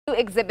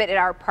Exhibit at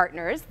our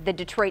partners, the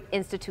Detroit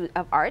Institute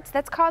of Arts,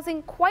 that's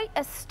causing quite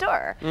a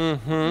stir. A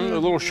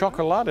little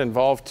chocolate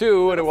involved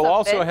too, and it will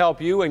also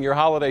help you in your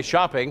holiday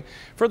shopping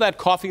for that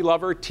coffee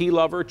lover, tea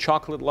lover,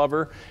 chocolate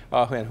lover,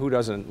 and who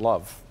doesn't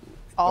love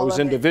those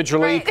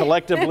individually,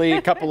 collectively,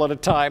 a couple at a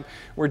time.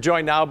 We're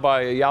joined now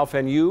by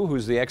Yao-Fen Yu,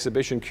 who's the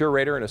exhibition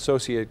curator and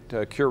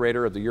associate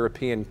curator of the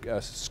European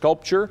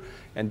Sculpture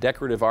and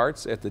Decorative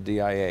Arts at the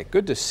DIA.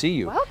 Good to see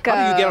you. Welcome.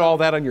 How do you get all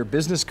that on your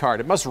business card?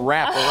 It must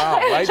wrap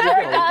around, right? Sure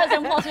it does,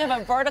 and plus you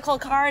have a vertical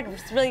card.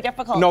 It's really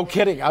difficult. No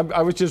kidding.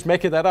 I was just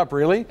making that up,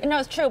 really? No,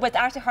 it's true, but it's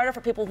actually harder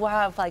for people who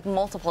have like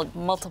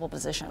multiple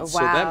positions. Wow.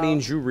 So that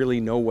means you really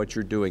know what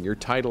you're doing. Your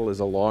title is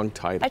a long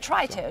title. I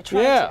try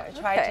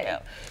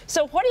to.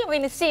 So what are you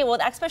going to see? Well,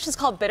 the exhibition is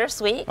called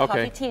Bittersweet,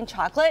 Coffee, Tea, and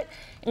Chocolate.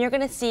 And you're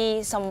going to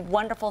see some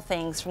wonderful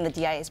things from the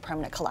DIA's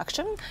permanent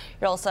collection.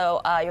 You're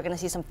also you're going to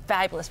see some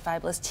fabulous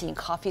tea and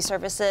coffee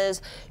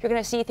services. You're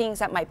going to see things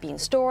that might be in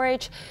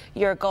storage.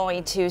 You're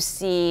going to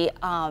see,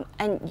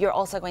 and you're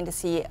also going to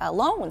see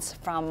loans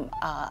from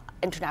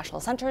international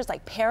centers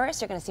like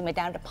Paris. You're going to see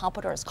Madame de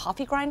Pompadour's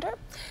coffee grinder.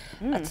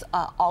 It's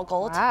all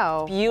gold.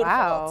 Wow. Beautiful.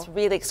 Wow. It's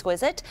really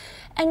exquisite.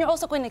 And you're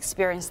also going to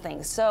experience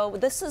things. So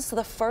this is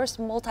the first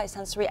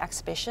multi-sensory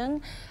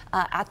exhibition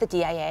at the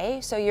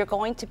DIA. So you're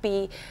going to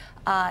be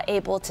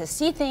able to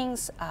see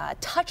things,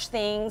 touch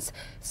things,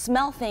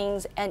 smell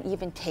things, and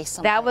even taste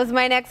something. That was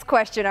my next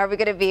question. Are we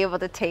going to be able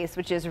to taste,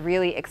 which is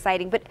really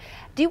exciting. But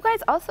do you guys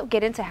also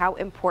get into how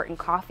important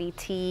coffee,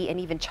 tea, and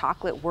even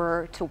chocolate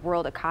were to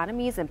world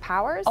economies and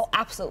powers? Oh,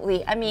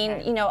 absolutely. I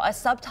mean, you know, a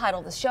subtitle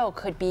of the show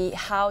could be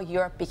How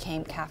Europe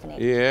Became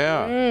Caffeinated.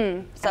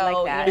 Yeah. So, I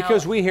like that.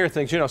 Because we hear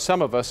things, you know,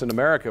 some of us in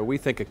America, we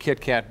think a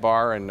Kit Kat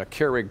bar and a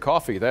Keurig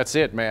coffee, that's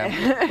it,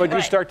 man. But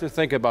you start to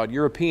think about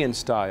European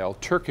style,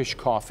 Turkish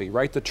coffee,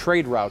 right? The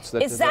trade routes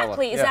that develop.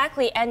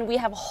 Exactly. And we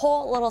have a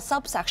whole little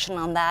subsection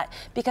on that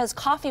because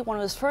coffee, when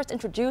it was first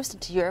introduced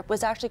into Europe,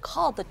 was actually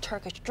called the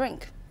Turkish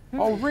drink.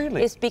 Oh,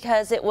 really? It's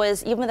because it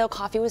was, even though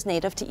coffee was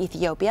native to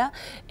Ethiopia,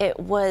 it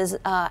was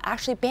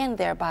actually banned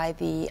there by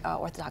the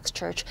Orthodox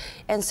Church.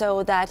 And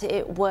so that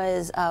it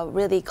was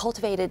really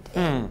cultivated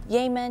in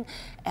Yemen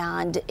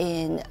and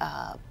in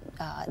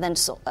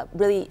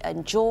really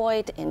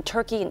enjoyed in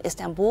Turkey and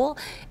Istanbul,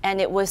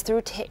 and it was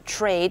through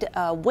trade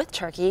with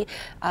Turkey,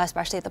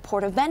 especially at the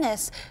port of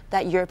Venice,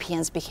 that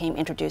Europeans became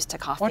introduced to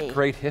coffee. What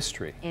great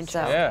history.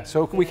 Interesting.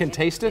 So we can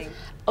taste it?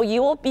 Oh,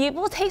 you will be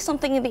able to taste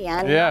something in the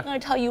end. I'm not going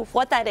to tell you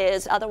what that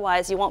is,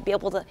 otherwise you won't be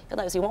able to,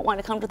 you won't want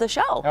to come to the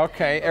show.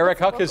 Okay, Eric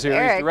Huck is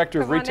here. He's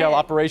Director of Retail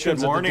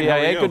Operations at the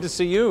DIA. Good to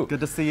see you.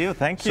 Good to see you.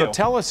 Thank you. So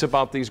tell us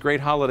about these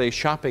great holiday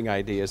shopping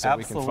ideas that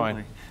we can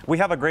find. We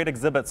have a great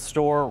exhibit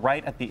store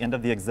right at the end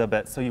of the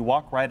exhibit. So you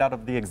walk right out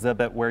of the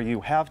exhibit where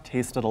you have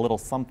tasted a little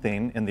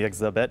something in the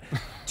exhibit.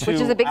 Which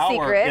is a big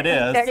secret. It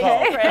is.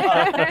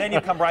 Okay. Then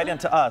you come right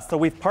into us. So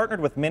we've partnered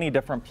with many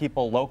different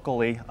people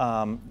locally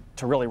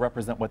to really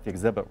represent what the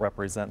exhibit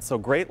represents. So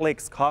Great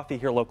Lakes Coffee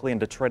here locally in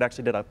Detroit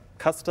actually did a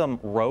custom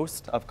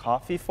roast of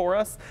coffee for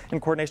us in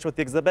coordination with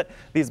the exhibit.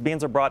 These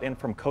beans are brought in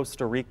from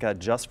Costa Rica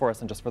just for us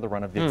and just for the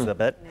run of the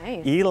exhibit.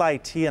 Nice. Eli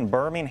Tea in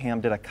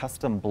Birmingham did a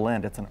custom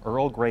blend. It's an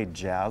Earl Grey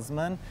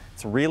jasmine.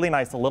 It's really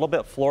nice, a little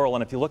bit floral,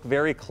 and if you look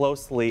very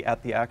closely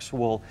at the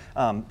actual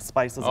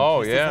spices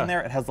and pieces in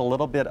there, it has a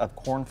little bit of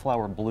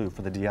cornflower blue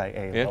for the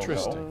DIA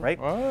Interesting. logo, right?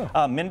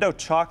 Wow. Mindo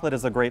Chocolate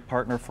is a great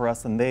partner for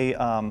us, and they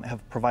have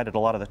provided a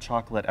lot of the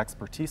chocolate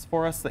expertise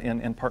for us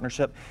in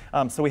partnership.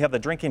 So we have the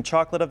drinking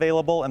chocolate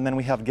available, and then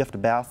we have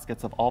gift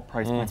baskets of all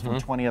price points from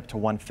 20 up to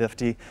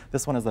 150.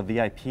 This one is a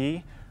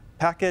VIP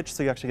package,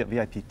 so you actually get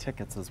VIP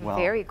tickets as well.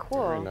 Very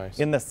cool. Very nice.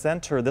 In the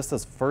center, this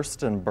is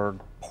Furstenberg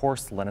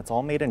porcelain. It's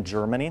all made in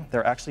Germany.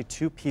 There are actually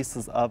two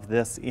pieces of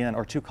this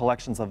or two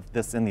collections of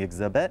this in the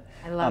exhibit.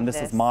 I love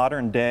this is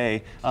modern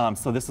day,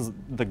 so this is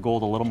the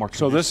gold a little more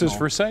traditional. So this is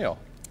for sale.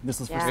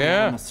 This is for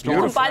sale in the store.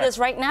 You can buy this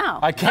right now.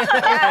 I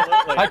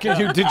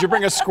can't. Did you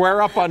bring a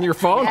square up on your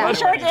phone? I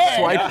sure did.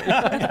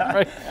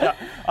 Swipe.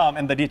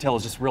 And the detail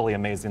is just really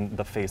amazing.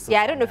 The faces.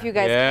 Yeah, I don't know if you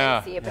guys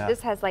Yeah. can see it, but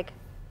this has like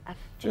a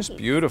Just face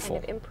beautiful.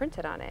 kind of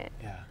imprinted on it.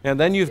 Yeah. And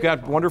then you've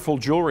got wonderful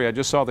jewelry. I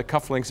just saw the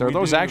cufflinks. Are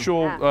those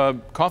actual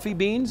coffee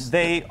beans?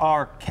 They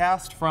are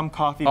cast from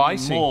coffee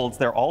bean molds.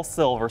 They're all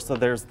silver. So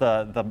there's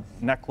the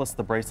necklace,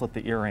 the bracelet,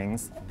 the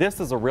earrings. This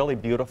is a really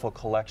beautiful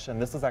collection.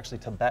 This is actually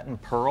Tibetan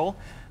pearl.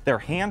 They're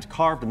hand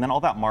carved, and then all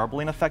that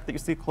marbling effect that you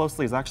see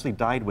closely is actually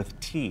dyed with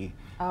tea.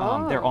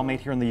 They're all made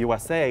here in the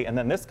USA, and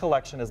then this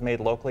collection is made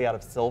locally out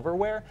of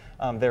silverware.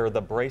 There are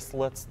the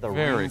bracelets, the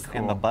rings,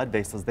 and the bud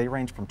vases. They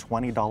range from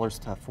 $20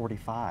 to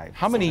 $45.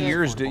 How many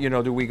years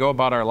do we go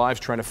about our lives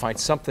trying to find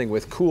something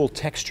with cool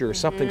texture,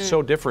 something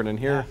so different? And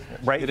here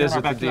it is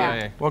at the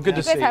DIA. Well, good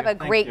to see you. You guys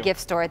have a great gift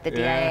store at the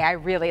DIA. I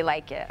really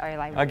like it.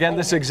 Again,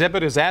 this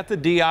exhibit is at the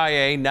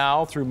DIA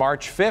now through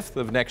March 5th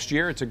of next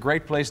year. It's a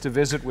great place to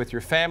visit with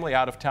your family,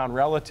 out-of-town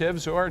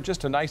relatives, or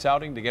just a nice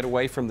outing to get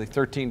away from the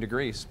 13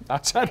 degrees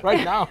outside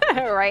right now.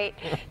 Right.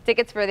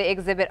 Tickets for the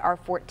exhibit are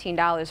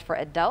 $14 for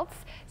adults,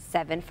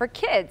 $7 for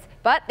kids.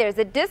 But there's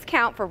a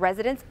discount for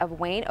residents of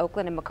Wayne,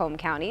 Oakland, and Macomb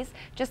counties.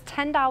 Just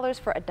 $10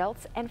 for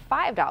adults and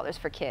 $5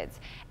 for kids.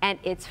 And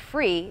it's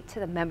free to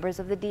the members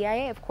of the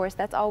DIA. Of course,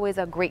 that's always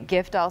a great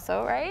gift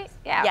also, right?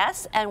 Yeah.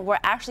 Yes, and we're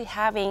actually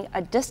having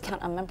a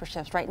discount on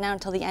memberships right now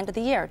until the end of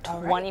the year,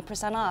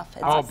 20% off.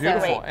 It's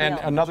beautiful. And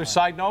another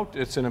side note,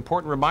 it's an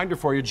important reminder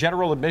for you,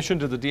 general admission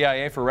to the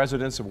DIA for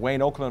residents of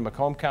Wayne, Oakland, and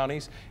Macomb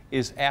counties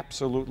is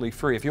absolutely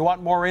free. If you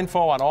want more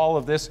info on all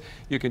of this,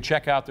 you can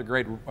check out the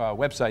great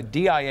website,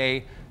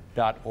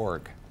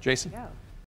 dia.org. Jason?